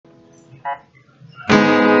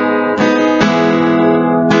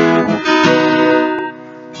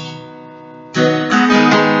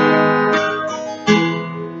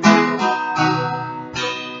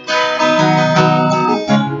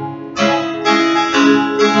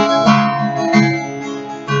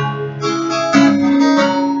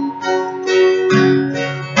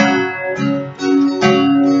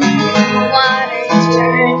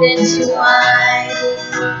Into wine,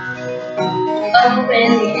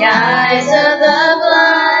 open the eyes of the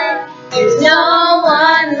blind. There's no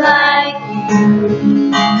one like you,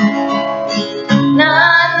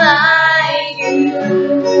 none like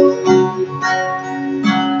you.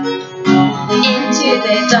 Into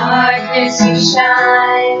the darkness you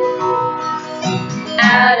shine,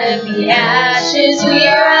 out of the ashes we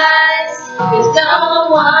rise. There's no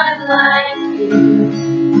one like you,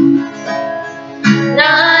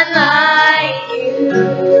 none like you.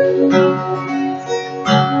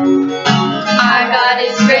 Our God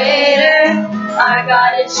is greater, our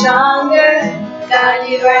God is stronger. God,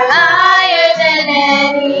 you are higher than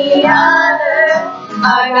any other.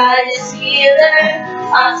 Our God is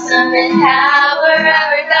healer, awesome in power.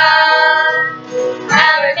 Our God,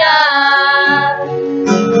 our God.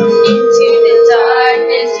 Into the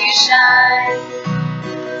darkness you shine,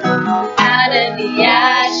 out of the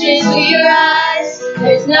ashes we rise.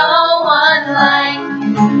 There's no one like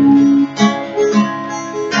you,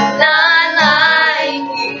 none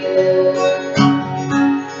like you.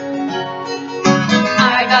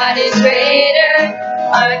 Our God is greater,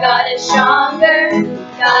 our God is stronger.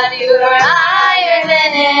 God, you are higher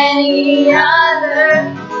than any other.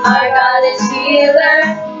 Our God is healer,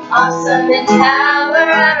 awesome in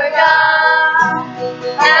power. Our God,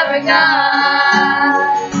 our God.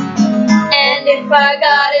 And if our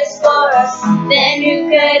God is for us, then who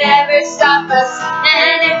could ever stop us?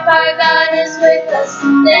 And if our God is with us,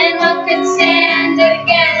 then who could stand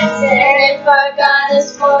against? And if our God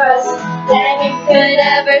is for us, then who could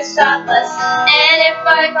ever stop us? And if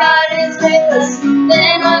our God is with us,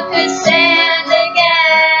 then who could stand against?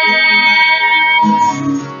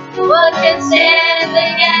 What could stand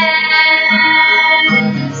against?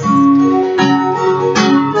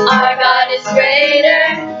 Our God is greater,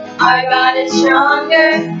 our God is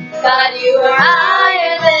stronger. God, you are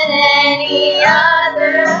higher than any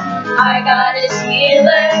other. Our God is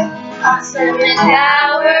healer, awesome in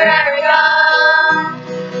power. Our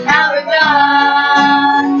God, our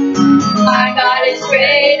God. Our God is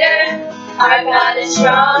greater, our God is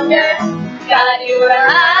stronger. God, you are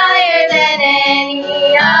higher than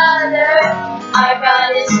any other. Our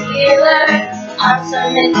God is healer,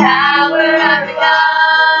 awesome in power. Our God.